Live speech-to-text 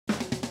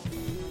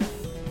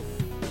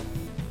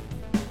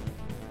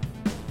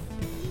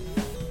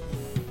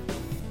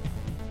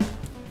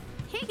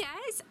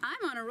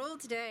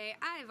today.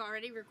 I've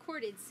already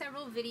recorded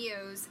several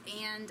videos,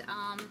 and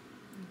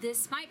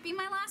this might be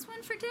my last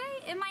one for today.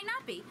 It might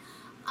not be.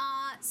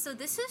 So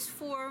this is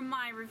for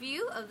my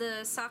review of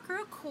the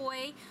Sakura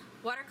Koi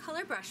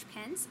watercolor brush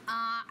pens.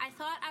 I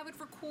thought I would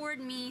record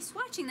me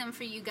swatching them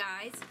for you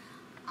guys,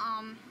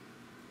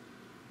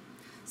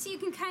 so you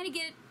can kind of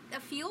get a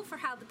feel for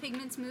how the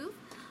pigments move.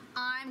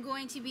 I'm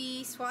going to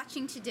be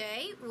swatching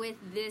today with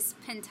this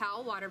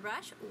Pentel water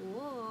brush,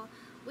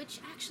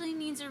 which actually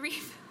needs a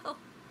refill,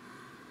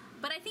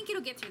 but I think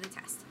it'll get through the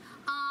test.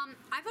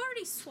 I've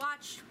already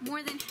swatched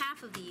more than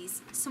half of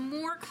these. Some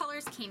more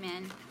colors came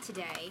in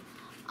today.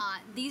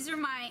 These are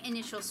my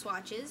initial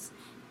swatches.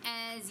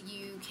 As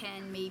you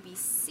can maybe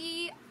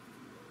see,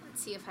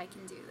 let's see if I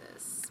can do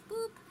this.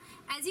 Boop.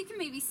 As you can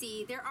maybe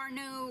see, there are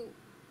no,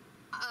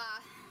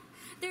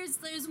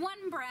 there's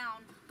one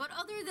brown, but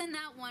other than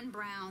that one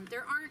brown,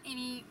 there aren't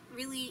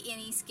really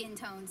any skin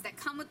tones that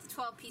come with the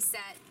 12-piece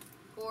set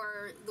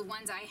or the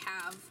ones I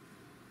have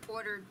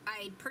ordered.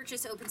 I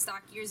purchased open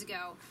stock years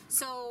ago,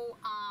 so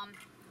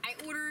I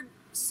ordered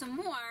some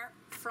more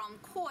from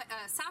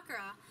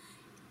Sakura,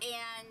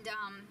 and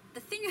the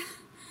thing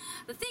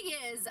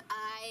is,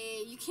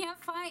 you can't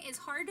find. It's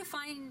hard to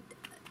find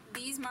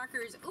these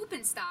markers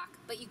open stock,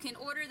 but you can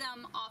order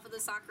them off of the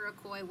Sakura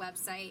Koi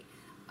website.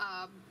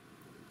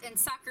 And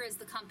Sakura is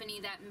the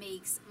company that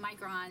makes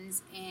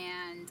microns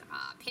and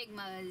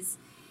Pigmas,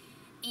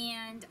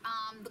 and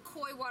the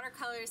Koi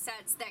watercolor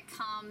sets that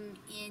come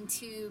in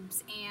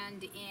tubes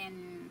and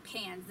in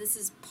pans. This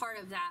is part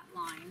of that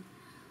line.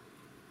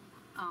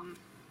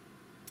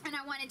 And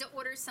I wanted to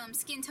order some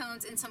skin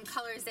tones and some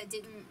colors that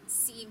didn't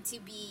seem to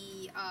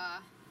be,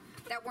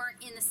 that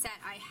weren't in the set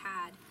I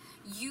had.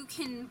 You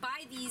can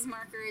buy these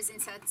markers in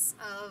sets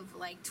of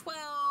like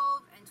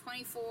 12 and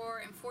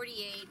 24 and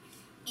 48.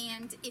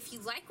 And if you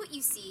like what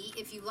you see,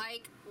 if you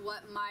like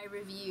what my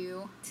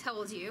review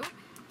told you,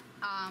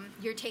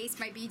 your taste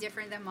might be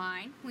different than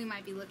mine. We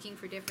might be looking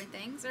for different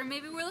things, or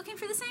maybe we're looking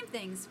for the same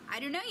things. I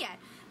don't know yet.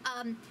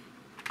 I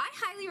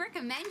highly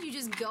recommend you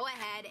just go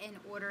ahead and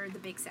order the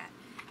big set.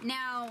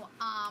 Now,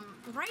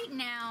 right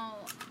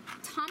now,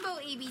 Tombow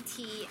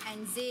ABT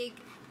and Zig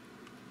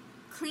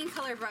clean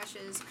color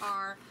brushes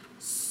are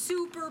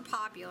super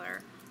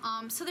popular.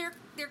 So they're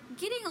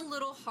getting a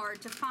little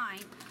hard to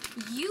find.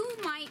 You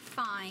might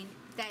find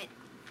that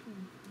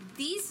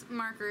these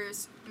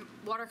markers,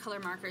 watercolor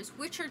markers,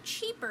 which are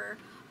cheaper,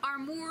 are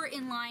more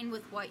in line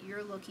with what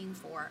you're looking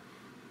for.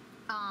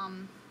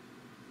 And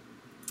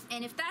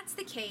if that's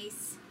the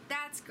case,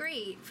 that's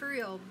great, for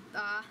real.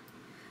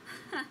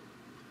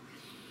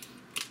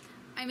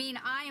 I mean,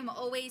 I am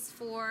always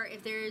for,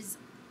 if there's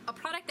a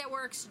product that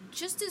works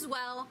just as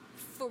well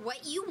for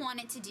what you want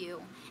it to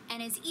do,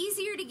 and is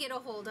easier to get a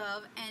hold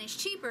of, and is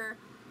cheaper,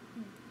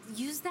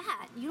 use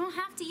that. You don't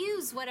have to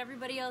use what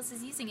everybody else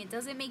is using. It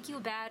doesn't make you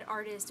a bad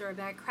artist, or a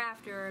bad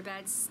crafter, or a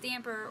bad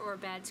stamper, or a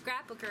bad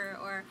scrapbooker,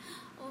 or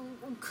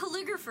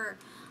calligrapher.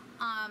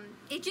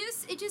 It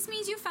just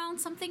means you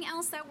found something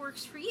else that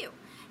works for you.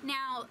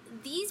 Now,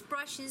 these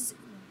brushes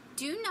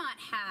do not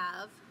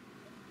have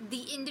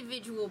the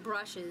individual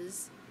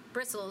bristles,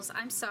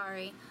 I'm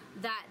sorry,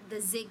 that the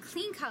Zig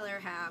Clean Color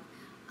have.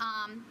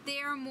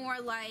 They're more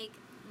like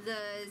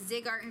the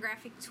Zig Art and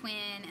Graphic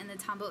Twin and the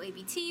Tombow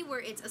ABT, where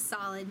it's a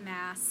solid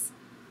mass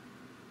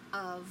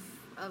of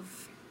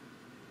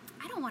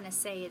I don't want to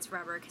say it's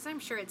rubber, because I'm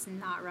sure it's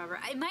not rubber.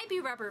 It might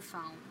be rubber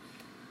foam.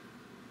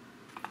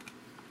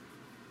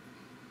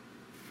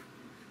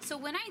 So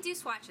when I do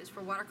swatches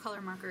for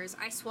watercolor markers,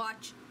 I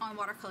swatch on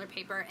watercolor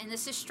paper, and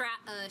this is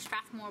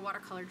Strathmore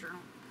Watercolor Journal.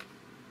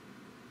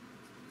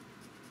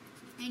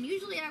 And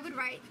usually I would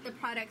write the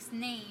product's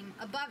name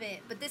above it,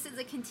 but this is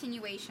a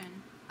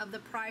continuation of the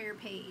prior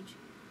page.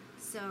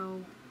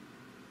 So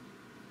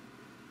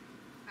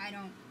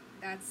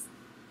that's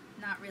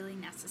not really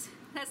necessary.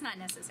 That's not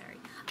necessary.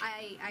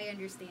 I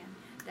understand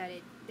that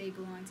they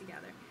belong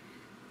together.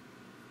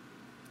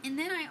 And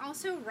then I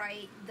also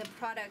write the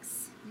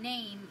product's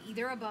name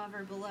either above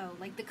or below,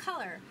 like the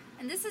color.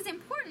 And this is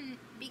important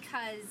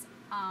because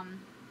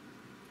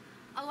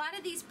a lot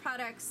of these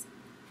products,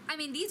 I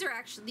mean, these are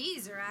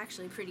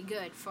actually pretty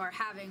good for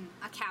having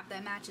a cap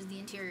that matches the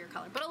interior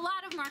color. But a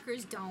lot of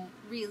markers don't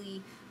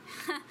really.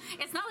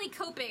 It's not like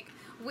Copic,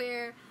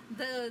 where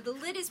the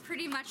lid is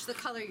pretty much the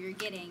color you're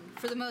getting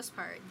for the most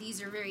part.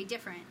 These are very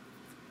different.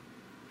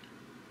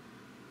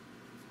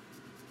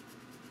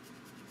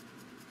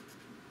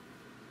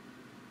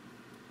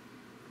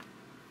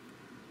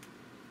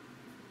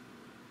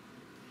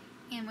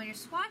 And when you're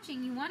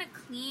swatching, you want to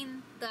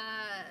clean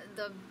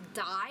the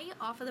dye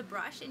off of the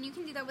brush, and you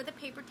can do that with a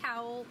paper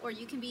towel, or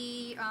you can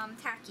be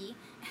tacky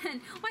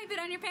and wipe it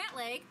on your pant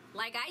leg,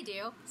 like I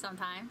do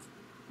sometimes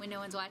when no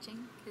one's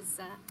watching, because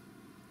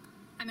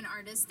I'm an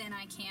artist and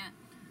I can't.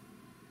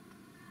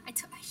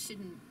 I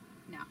shouldn't.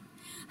 No.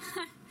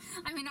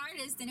 I'm an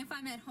artist, and if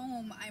I'm at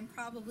home, I'm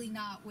probably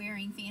not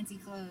wearing fancy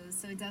clothes,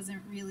 so it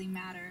doesn't really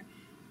matter.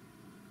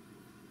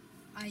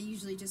 I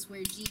usually just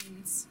wear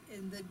jeans,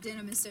 and the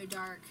denim is so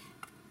dark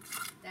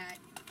that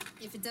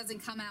if it doesn't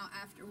come out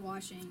after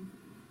washing,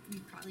 you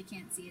probably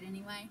can't see it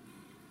anyway.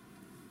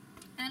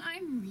 And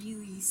I'm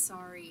really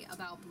sorry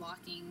about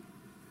blocking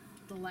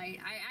the light.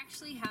 I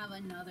actually have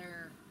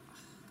another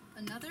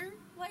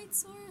light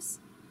source,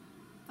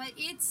 but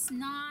it's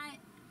not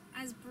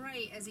as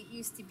bright as it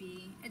used to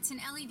be. It's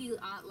an LED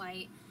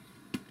light.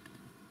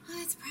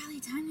 It's probably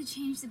time to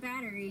change the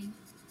battery.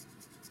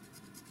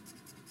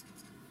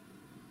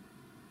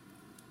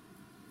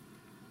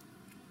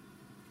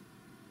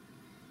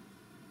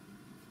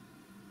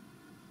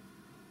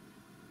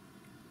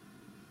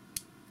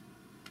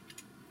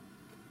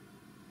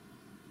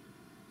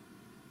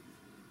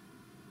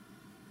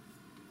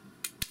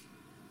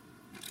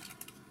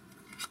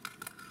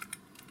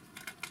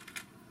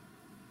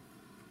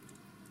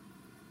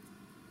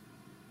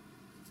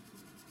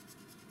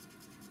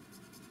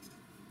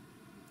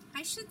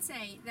 I should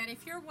say that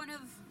if you're one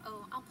of,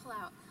 I'll pull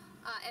out,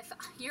 if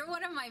you're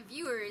one of my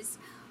viewers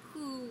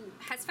who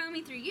has found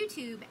me through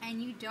YouTube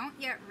and you don't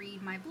yet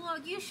read my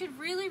blog, you should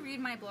really read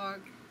my blog,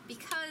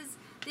 because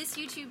this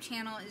YouTube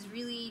channel is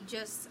really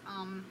just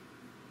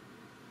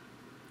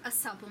a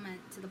supplement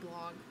to the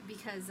blog,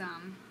 because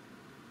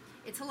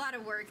it's a lot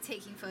of work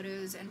taking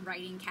photos and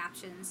writing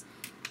captions.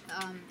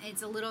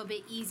 It's a little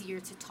bit easier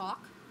to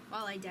talk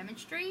while I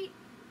demonstrate.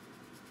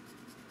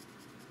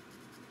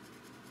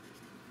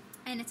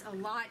 And it's a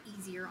lot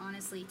easier,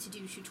 honestly, to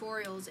do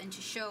tutorials and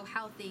to show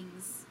how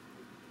things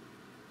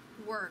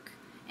work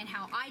and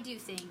how I do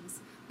things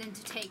than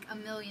to take a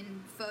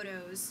million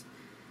photos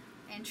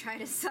and try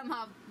to sum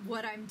up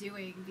what I'm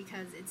doing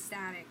because it's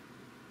static.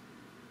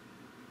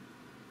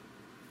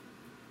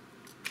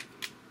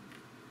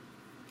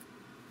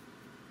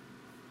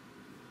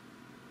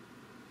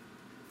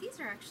 These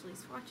are actually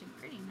swatching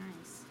pretty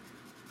nice.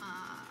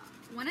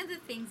 One of the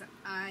things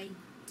I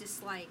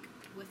dislike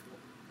with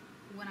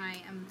when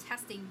I am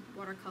testing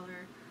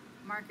watercolor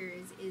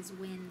markers is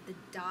when the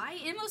dye,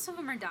 and most of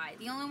them are dye.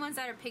 The only ones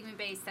that are pigment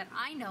based that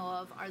I know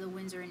of are the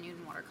Winsor and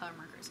Newton watercolor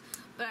markers.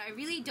 But I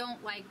really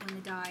don't like when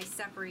the dye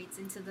separates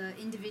into the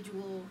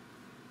individual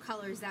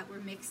colors that were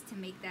mixed to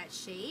make that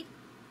shade.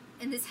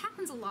 And this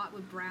happens a lot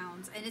with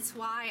browns, and it's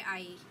why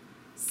I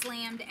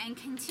slammed and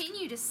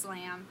continue to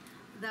slam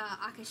the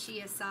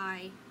Akashia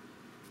Sai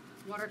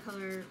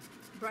watercolor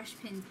brush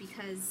pins,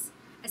 because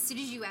as soon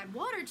as you add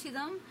water to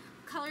them,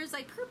 colors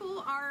like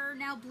purple are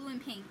now blue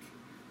and pink,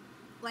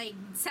 like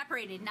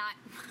separated, not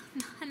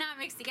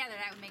mixed together.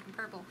 That would make them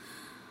purple,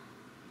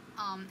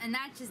 and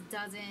that just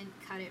doesn't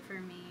cut it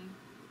for me.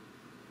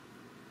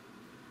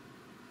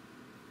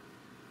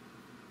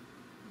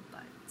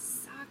 But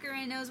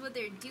Sakura knows what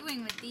they're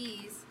doing with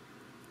these,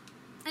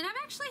 and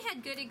I've actually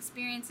had good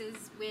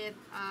experiences with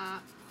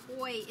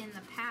Koi in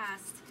the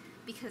past,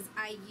 because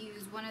I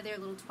use one of their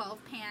little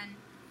 12-pan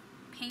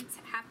paints,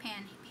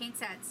 half-pan paint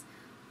sets.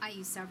 I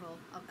use several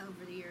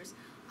over the years.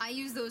 I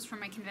use those for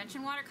my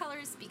convention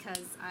watercolors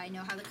because I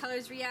know how the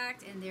colors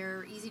react and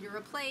they're easy to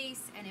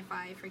replace, and if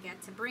I forget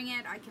to bring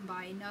it, I can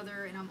buy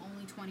another and I'm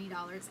only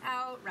 $20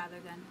 out rather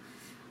than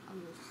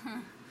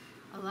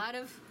a lot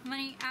of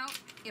money out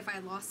if I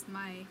lost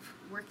my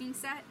working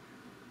set.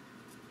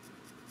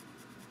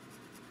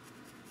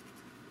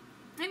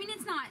 I mean,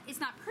 it's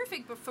not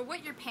perfect, but for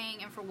what you're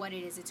paying and for what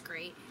it is, it's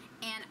great.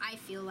 And I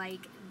feel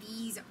like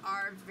these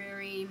are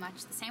very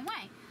much the same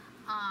way.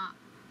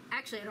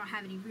 Actually, I don't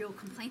have any real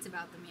complaints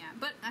about them yet,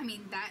 but I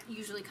mean, that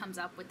usually comes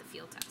up with the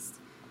field test.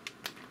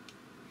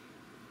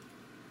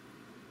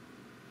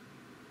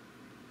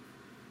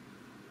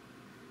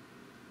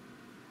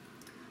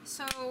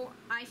 So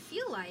I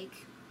feel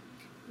like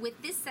with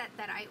this set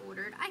that I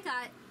ordered, I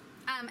got,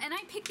 and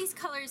I picked these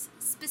colors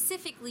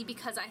specifically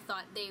because I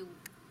thought they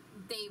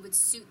would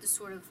suit the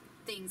sort of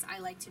things I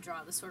like to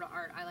draw, the sort of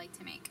art I like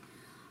to make.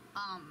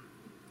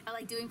 I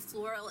like doing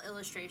floral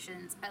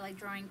illustrations. I like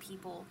drawing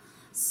people.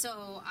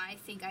 So I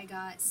think I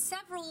got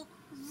several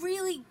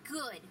really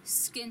good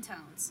skin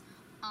tones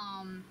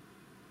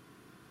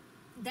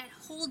that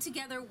hold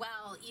together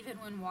well even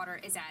when water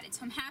is added.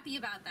 So I'm happy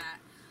about that.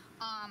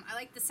 I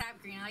like the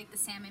sap green. I like the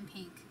salmon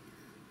pink.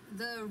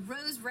 The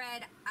rose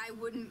red, I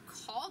wouldn't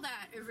call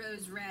that a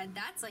rose red.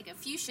 That's like a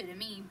fuchsia to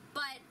me.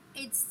 But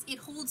it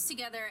holds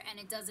together and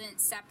it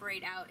doesn't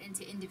separate out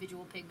into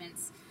individual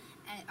pigments.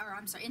 Or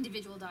I'm sorry,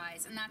 individual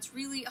dyes, and that's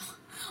really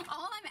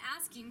all I'm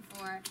asking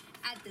for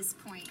at this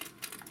point.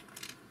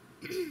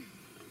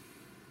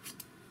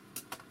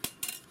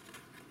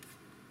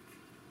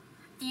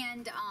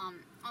 And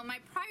on my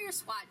prior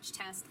swatch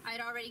test,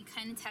 I'd already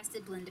kind of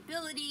tested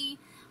blendability.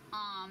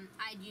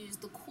 I'd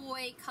used the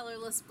Koi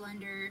colorless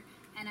blender,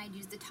 and I'd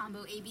used the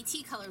Tombow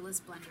ABT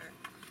colorless blender.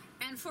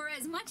 And for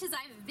as much as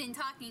I've been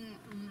talking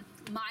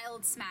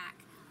mild smack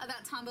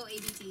about Tombow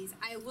ABTs,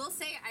 I will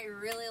say I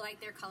really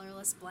like their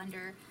colorless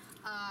blender.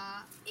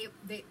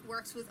 It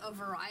works with a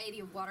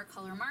variety of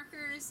watercolor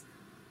markers.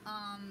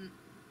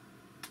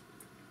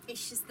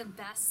 It's just the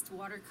best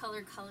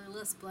watercolor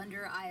colorless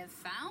blender I have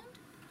found.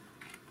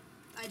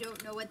 I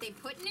don't know what they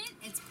put in it.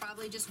 It's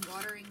probably just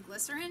water and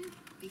glycerin,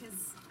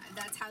 because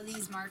that's how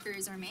these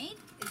markers are made,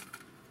 is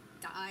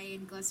dye dye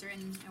and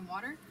glycerin and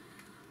water.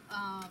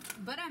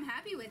 But I'm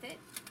happy with it.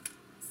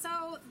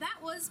 So that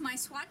was my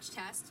swatch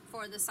test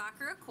for the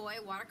Sakura Koi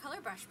watercolor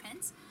brush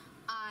pens.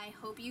 I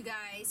hope you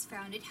guys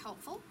found it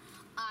helpful.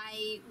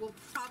 I will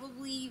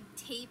probably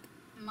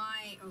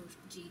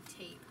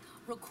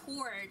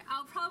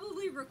I'll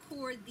probably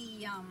record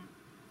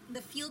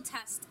the field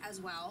test as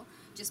well,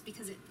 just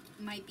because it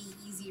might be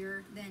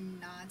easier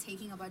than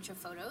taking a bunch of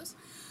photos.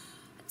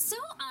 So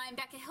I'm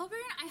Becca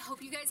Hilburn. I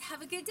hope you guys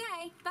have a good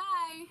day.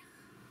 Bye!